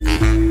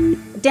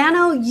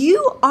Dano,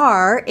 you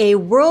are a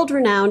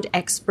world-renowned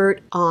expert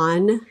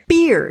on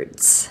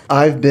beards.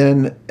 I've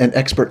been an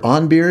expert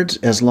on beards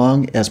as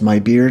long as my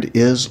beard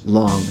is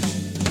long.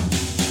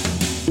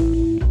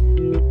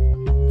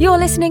 You're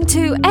listening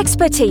to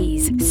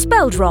Expertise,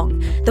 Spelled Wrong,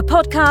 the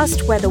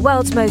podcast where the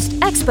world's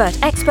most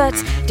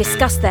experts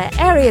discuss their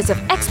areas of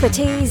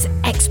expertise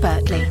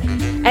expertly.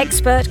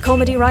 Expert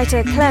comedy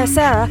writer Claire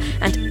Sarah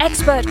and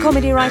expert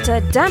comedy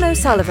writer Dan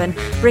O'Sullivan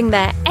bring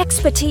their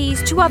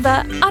expertise to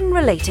other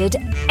unrelated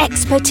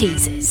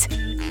expertises.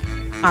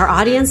 Our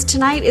audience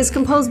tonight is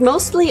composed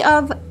mostly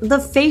of the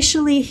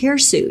facially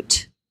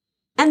hirsute.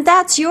 And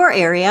that's your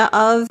area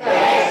of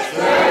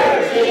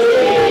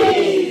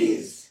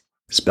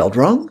Spelled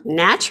wrong?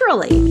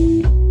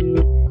 Naturally.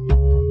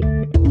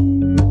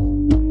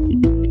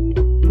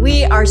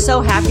 We are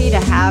so happy to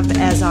have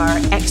as our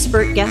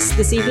expert guest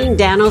this evening,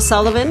 Dan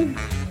O'Sullivan.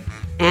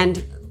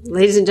 And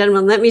ladies and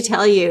gentlemen, let me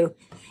tell you,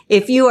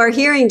 if you are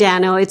hearing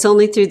Dano, it's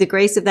only through the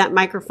grace of that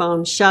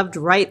microphone shoved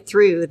right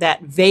through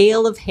that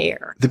veil of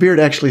hair. The beard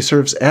actually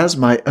serves as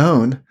my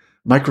own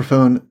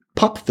microphone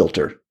pop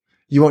filter.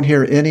 You won't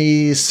hear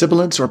any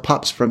sibilants or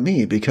pops from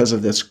me because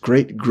of this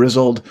great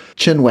grizzled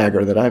chin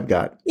wagger that I've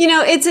got. You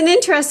know, it's an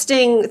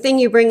interesting thing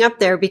you bring up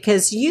there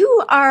because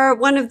you are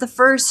one of the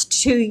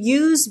first to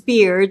use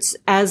beards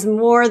as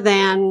more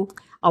than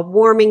a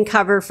warming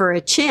cover for a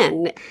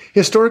chin.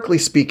 Historically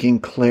speaking,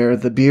 Claire,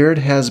 the beard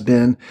has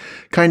been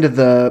kind of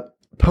the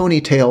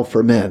ponytail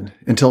for men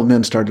until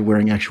men started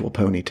wearing actual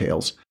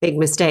ponytails. Big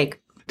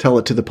mistake. Tell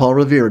it to the Paul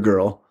Revere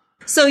girl.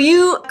 So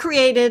you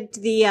created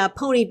the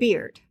pony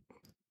beard.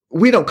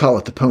 We don't call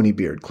it the pony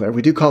beard, Claire.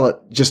 We do call it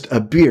just a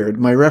beard.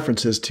 My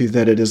reference is to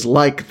that it is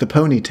like the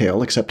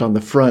ponytail, except on the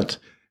front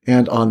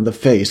and on the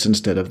face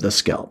instead of the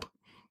scalp.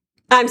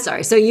 I'm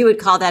sorry. So you would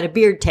call that a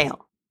beard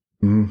tail.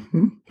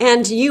 Mm-hmm.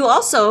 And you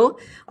also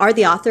are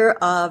the author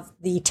of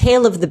The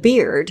Tale of the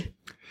Beard.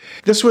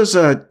 This was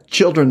a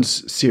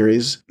children's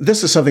series.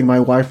 This is something my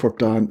wife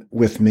worked on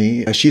with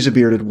me. She's a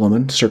bearded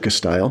woman, circus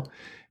style.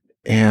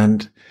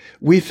 And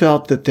we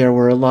felt that there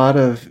were a lot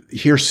of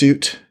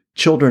hirsute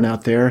children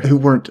out there who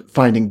weren't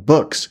finding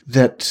books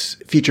that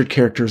featured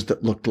characters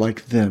that looked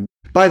like them.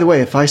 By the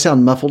way, if I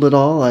sound muffled at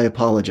all, I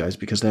apologize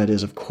because that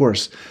is, of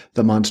course,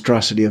 the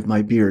monstrosity of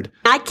my beard.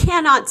 I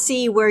cannot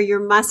see where your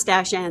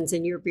mustache ends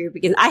and your beard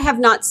begins. I have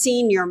not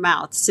seen your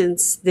mouth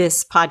since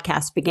this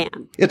podcast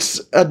began.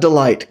 It's a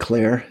delight,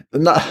 Claire.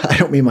 I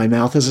don't mean my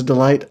mouth is a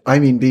delight. I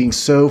mean being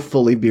so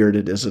fully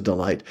bearded is a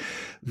delight.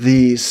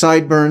 The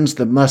sideburns,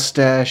 the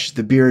mustache,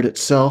 the beard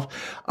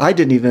itself. I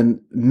didn't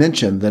even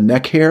mention the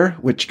neck hair,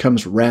 which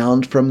comes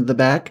round from the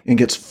back and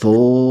gets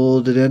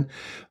folded in.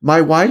 My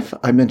wife,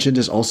 I mentioned,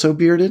 is also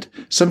bearded.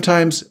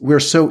 Sometimes we're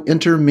so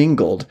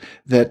intermingled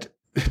that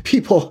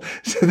people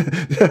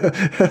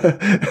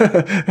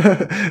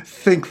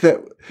think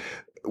that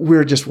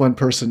we're just one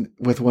person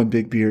with one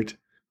big beard.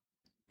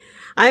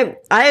 I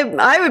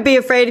would be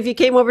afraid if you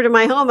came over to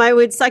my home, I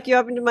would suck you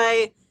up into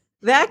my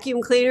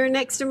vacuum cleaner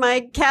next to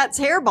my cat's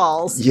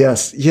hairballs.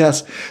 Yes,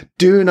 yes.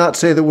 Do not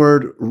say the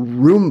word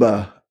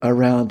Roomba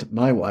around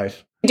my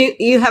wife. Do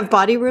you have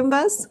body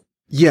Roombas?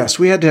 Yes,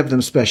 we had to have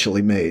them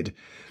specially made.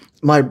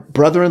 My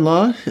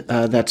brother-in-law,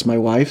 that's my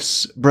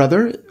wife's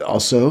brother,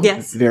 also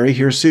yes. Very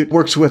hirsute,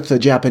 works with the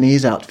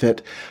Japanese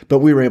outfit, but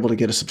we were able to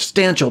get a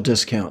substantial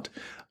discount.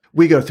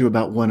 We go through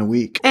about one a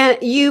week. And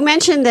you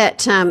mentioned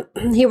that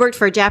he worked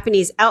for a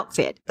Japanese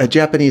outfit. A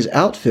Japanese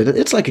outfit,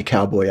 it's like a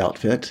cowboy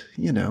outfit,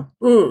 you know.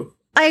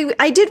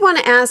 I did want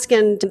to ask,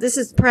 and this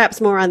is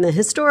perhaps more on the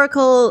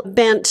historical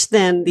bent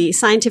than the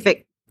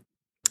scientific.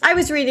 I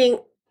was reading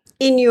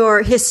in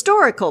your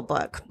historical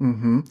book.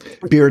 Mm-hmm.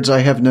 Beards I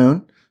Have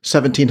Known,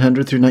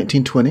 1700 through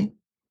 1920.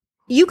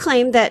 You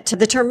claim that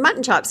the term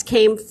mutton chops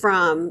came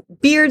from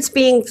beards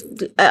being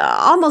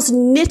almost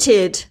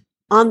knitted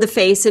on the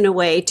face in a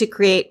way to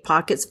create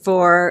pockets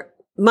for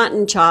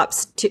mutton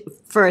chops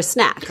for a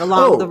snack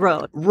along the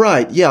road.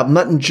 Right. Yeah.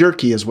 Mutton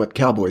jerky is what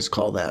cowboys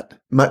call that.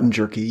 Mutton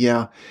jerky.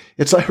 Yeah.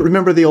 It's like,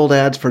 remember the old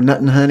ads for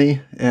Nut and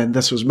Honey? And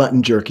this was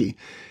mutton jerky.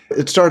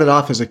 It started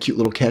off as a cute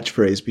little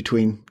catchphrase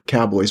between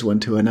cowboys one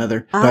to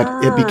another,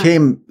 but it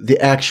became the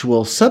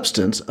actual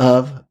substance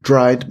of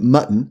dried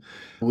mutton,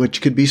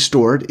 which could be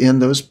stored in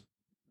those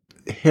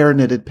hair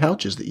knitted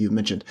pouches that you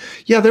mentioned.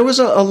 Yeah. There was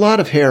a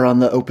lot of hair on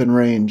the open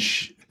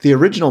range. The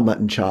original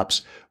mutton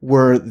chops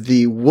were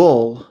the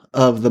wool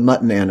of the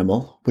mutton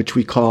animal, which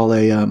we call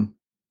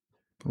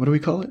what do we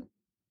call it?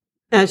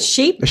 A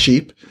sheep? A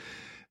sheep,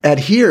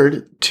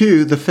 adhered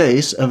to the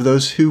face of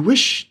those who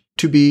wish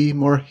to be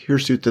more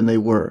hirsute than they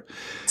were.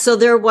 So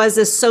there was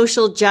a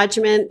social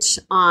judgment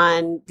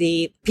on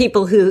the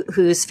people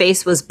whose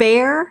face was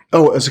bare?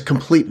 Oh, it was a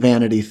complete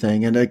vanity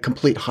thing and a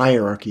complete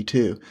hierarchy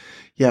too.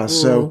 Yeah,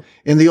 so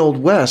in the Old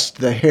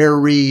West, the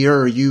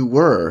hairier you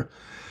were,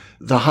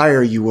 the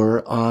higher you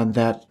were on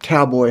that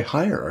cowboy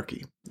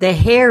hierarchy. The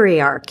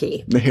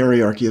hierarchy. The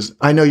hierarchy is,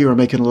 I know you were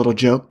making a little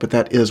joke, but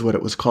that is what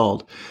it was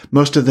called.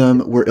 Most of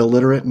them were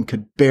illiterate and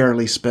could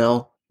barely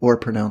spell or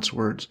pronounce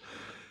words.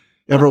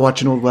 Ever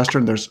watch an old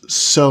Western? There's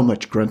so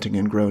much grunting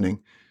and groaning.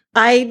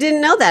 I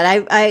didn't know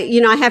that.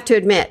 I have to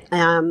admit,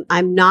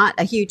 I'm not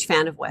a huge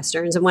fan of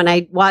Westerns. And when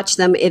I watch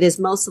them, it is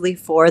mostly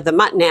for the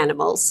mutton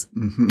animals.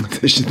 Mm-hmm.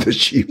 The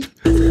sheep.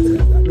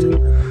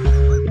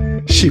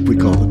 Sheep, we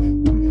call them.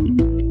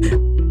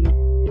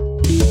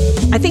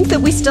 I think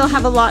that we still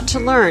have a lot to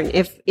learn,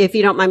 if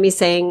you don't mind me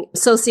saying,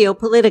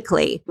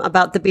 sociopolitically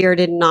about the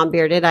bearded and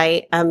non-bearded.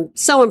 I am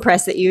so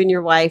impressed that you and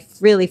your wife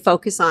really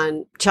focus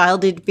on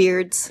childhood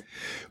beards.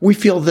 We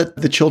feel that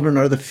the children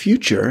are the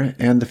future,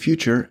 and the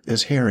future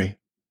is hairy.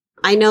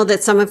 I know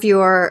that some of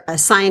your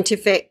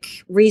scientific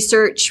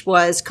research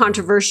was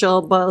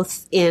controversial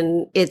both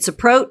in its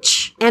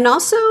approach and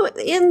also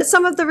in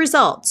some of the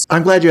results.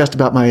 I'm glad you asked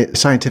about my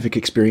scientific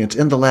experience.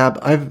 In the lab,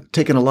 I've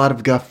taken a lot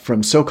of guff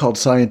from so-called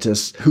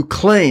scientists who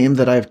claim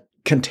that I've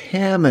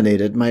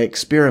contaminated my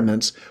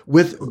experiments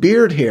with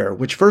beard hair,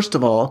 which, first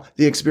of all,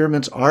 the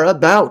experiments are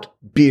about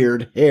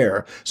beard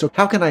hair. So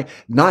how can I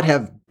not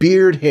have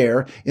beard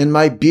hair in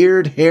my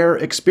beard hair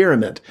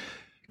experiment?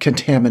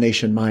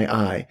 Contamination, my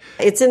eye.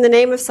 It's in the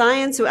name of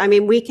science. I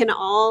mean, we can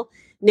all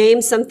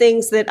name some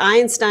things that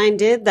Einstein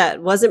did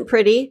that wasn't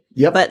pretty.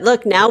 Yep. But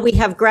look, now we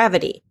have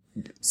gravity.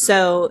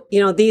 So,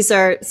 these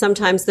are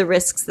sometimes the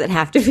risks that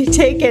have to be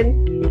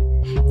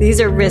taken.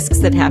 These are risks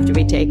that have to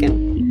be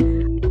taken.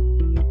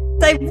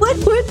 I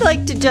would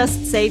like to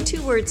just say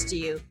 2 words to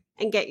you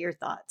and get your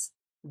thoughts.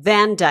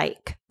 Van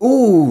Dyke.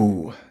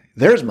 Ooh,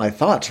 there's my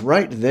thoughts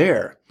right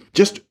there.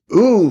 Just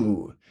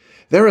ooh.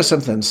 There is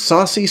something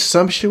saucy,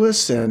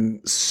 sumptuous,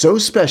 and so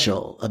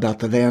special about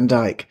the Van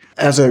Dyke.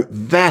 As a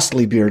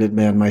vastly bearded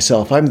man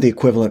myself, I'm the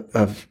equivalent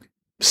of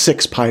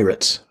 6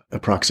 pirates,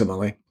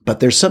 approximately. But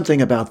there's something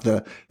about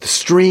the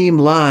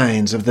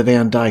streamlines of the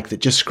Van Dyke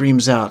that just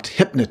screams out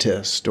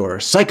hypnotist or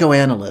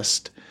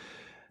psychoanalyst.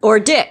 Or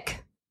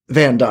Dick.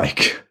 Van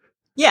Dyke.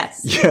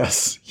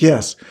 Yes.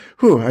 Yes.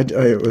 Whew, I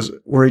was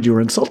worried you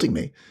were insulting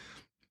me.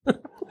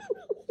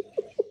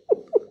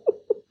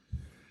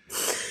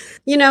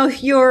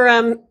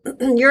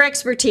 Your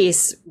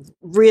expertise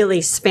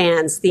really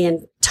spans the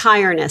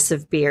entireness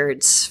of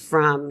beards,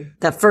 from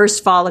the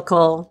first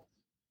follicle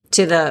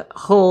to the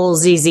whole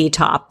ZZ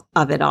Top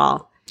of it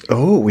all.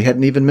 Oh, we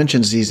hadn't even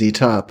mentioned ZZ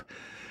Top.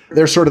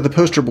 They're sort of the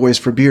poster boys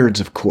for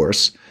beards, of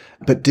course.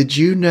 But did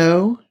you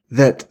know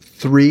that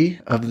 3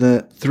 of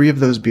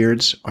those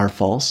beards are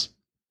false?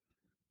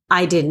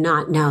 I did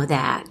not know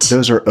that.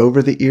 Those are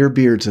over-the-ear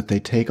beards that they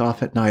take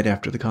off at night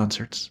after the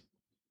concerts.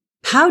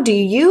 How do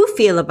you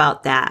feel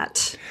about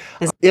that?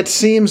 It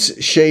seems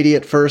shady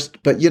at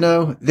first, but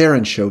they're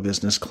in show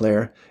business,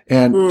 Claire.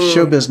 And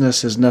show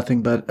business is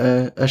nothing but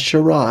a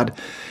charade.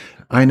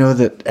 I know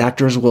that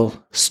actors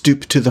will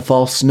stoop to the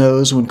false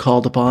nose when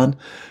called upon,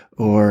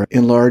 or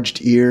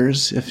enlarged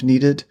ears if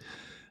needed.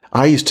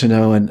 I used to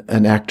know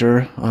an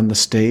actor on the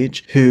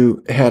stage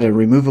who had a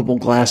removable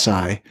glass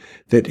eye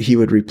that he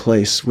would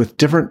replace with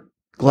different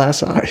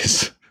glass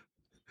eyes.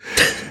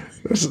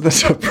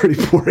 That's a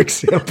pretty poor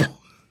example.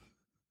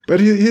 But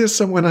he is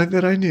someone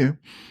that I knew.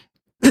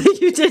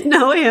 You did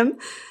know him,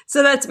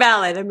 so that's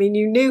valid. I mean,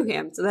 you knew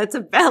him, so that's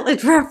a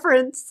valid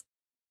reference.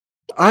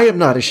 I am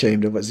not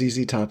ashamed of what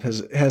ZZ Top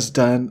has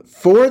done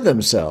for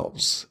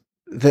themselves.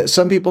 That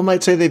some people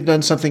might say they've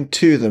done something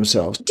to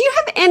themselves. Do you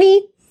have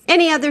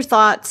any other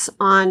thoughts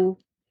on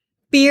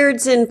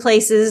beards in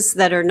places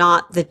that are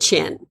not the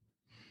chin?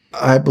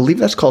 I believe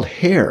that's called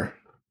hair,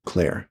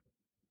 Claire.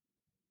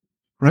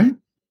 Right?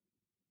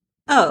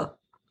 Oh.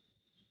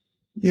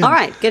 Yeah. All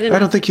right, good enough. I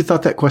don't think you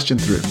thought that question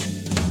through.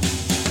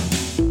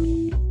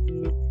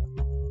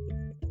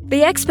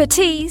 The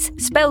Expertise,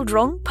 Spelled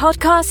Wrong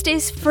podcast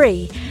is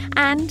free,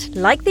 and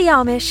like the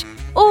Amish,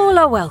 all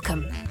are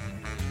welcome.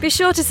 Be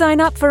sure to sign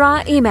up for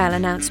our email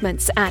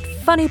announcements at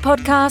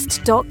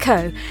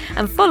funnypodcast.co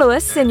and follow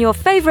us in your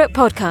favourite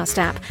podcast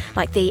app,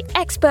 like the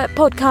expert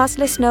podcast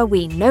listener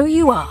we know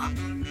you are.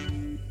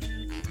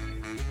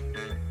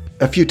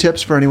 A few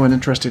tips for anyone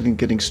interested in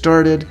getting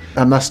started.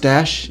 A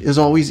mustache is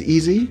always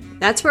easy.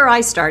 That's where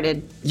I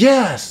started.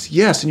 Yes,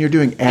 and you're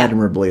doing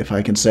admirably, if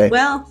I can say.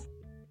 Well,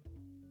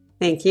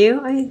 thank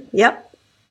you. Yep.